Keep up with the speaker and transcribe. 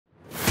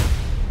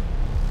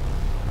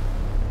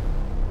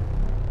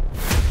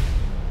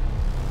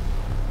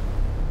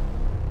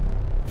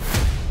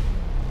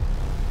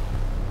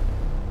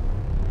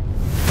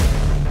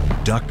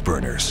duct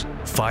burners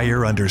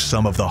fire under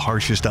some of the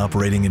harshest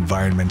operating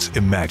environments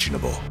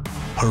imaginable.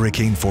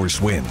 Hurricane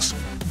force winds,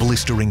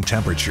 blistering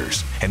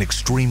temperatures, and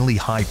extremely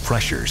high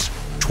pressures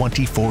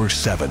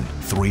 24/7,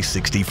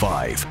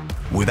 365.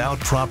 Without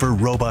proper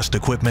robust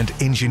equipment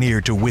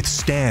engineered to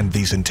withstand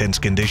these intense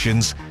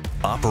conditions,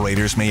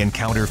 operators may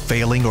encounter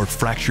failing or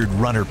fractured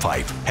runner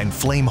pipe and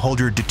flame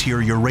holder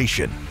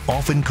deterioration,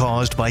 often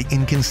caused by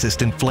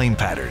inconsistent flame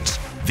patterns.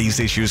 These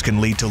issues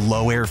can lead to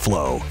low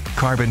airflow,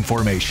 carbon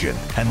formation,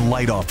 and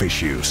light-off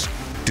issues.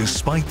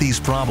 Despite these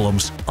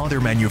problems,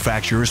 other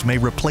manufacturers may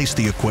replace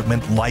the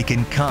equipment like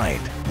in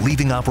kind,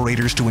 leaving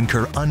operators to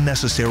incur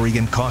unnecessary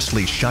and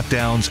costly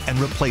shutdowns and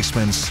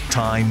replacements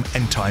time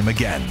and time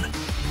again.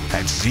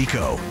 At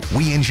ZEECO,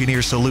 we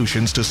engineer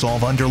solutions to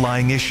solve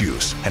underlying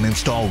issues and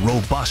install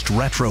robust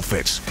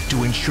retrofits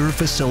to ensure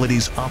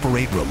facilities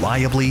operate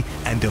reliably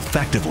and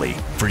effectively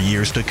for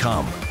years to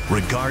come,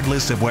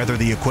 regardless of whether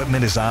the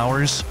equipment is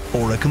ours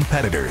or a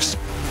competitor's.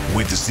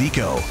 With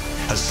ZEECO,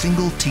 a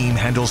single team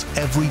handles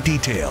every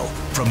detail,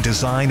 from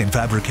design and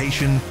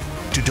fabrication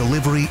to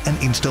delivery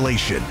and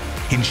installation,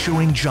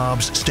 ensuring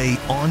jobs stay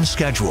on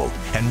schedule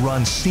and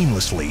run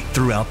seamlessly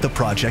throughout the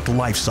project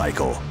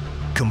lifecycle.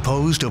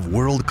 Composed of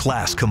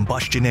world-class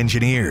combustion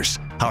engineers,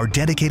 our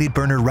dedicated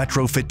burner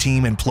retrofit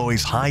team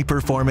employs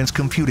high-performance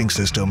computing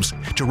systems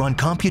to run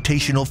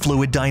computational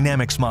fluid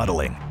dynamics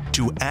modeling,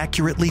 to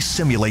accurately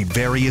simulate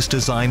various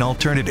design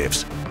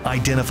alternatives,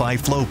 identify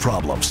flow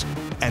problems,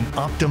 and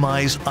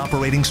optimize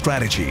operating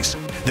strategies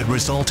that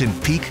result in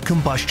peak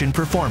combustion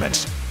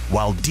performance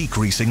while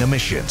decreasing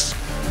emissions.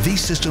 These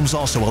systems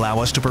also allow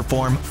us to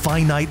perform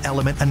finite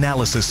element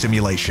analysis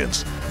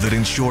simulations that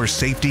ensure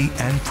safety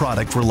and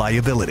product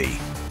reliability.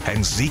 And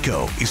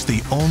ZEECO is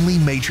the only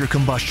major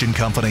combustion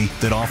company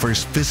that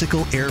offers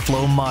physical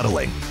airflow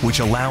modeling, which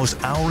allows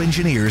our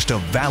engineers to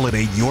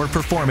validate your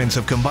performance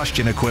of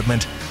combustion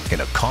equipment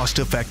in a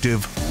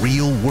cost-effective,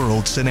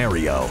 real-world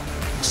scenario.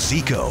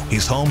 ZEECO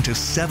is home to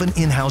 7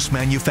 in-house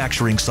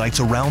manufacturing sites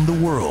around the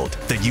world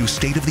that use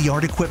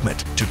state-of-the-art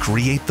equipment to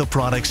create the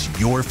products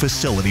your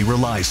facility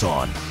relies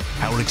on.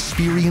 Our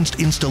experienced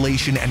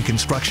installation and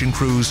construction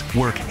crews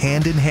work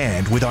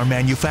hand-in-hand with our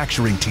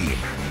manufacturing team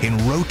in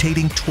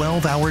rotating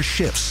 12-hour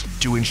shifts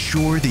to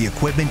ensure the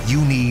equipment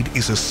you need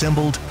is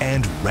assembled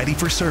and ready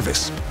for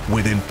service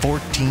within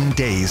 14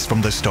 days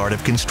from the start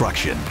of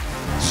construction.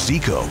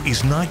 ZEECO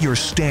is not your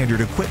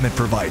standard equipment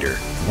provider.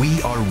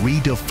 We are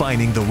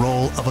redefining the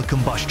role of a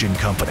combustion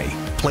company,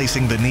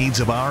 placing the needs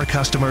of our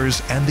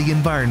customers and the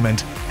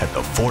environment at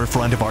the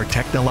forefront of our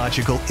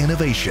technological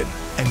innovation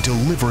and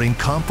delivering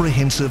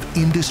comprehensive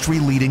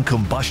industry-leading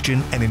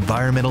combustion and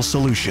environmental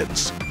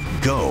solutions.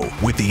 Go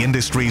with the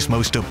industry's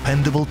most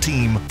dependable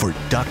team for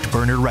duct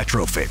burner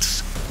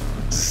retrofits.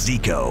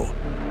 ZEECO,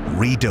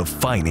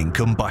 redefining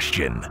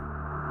combustion.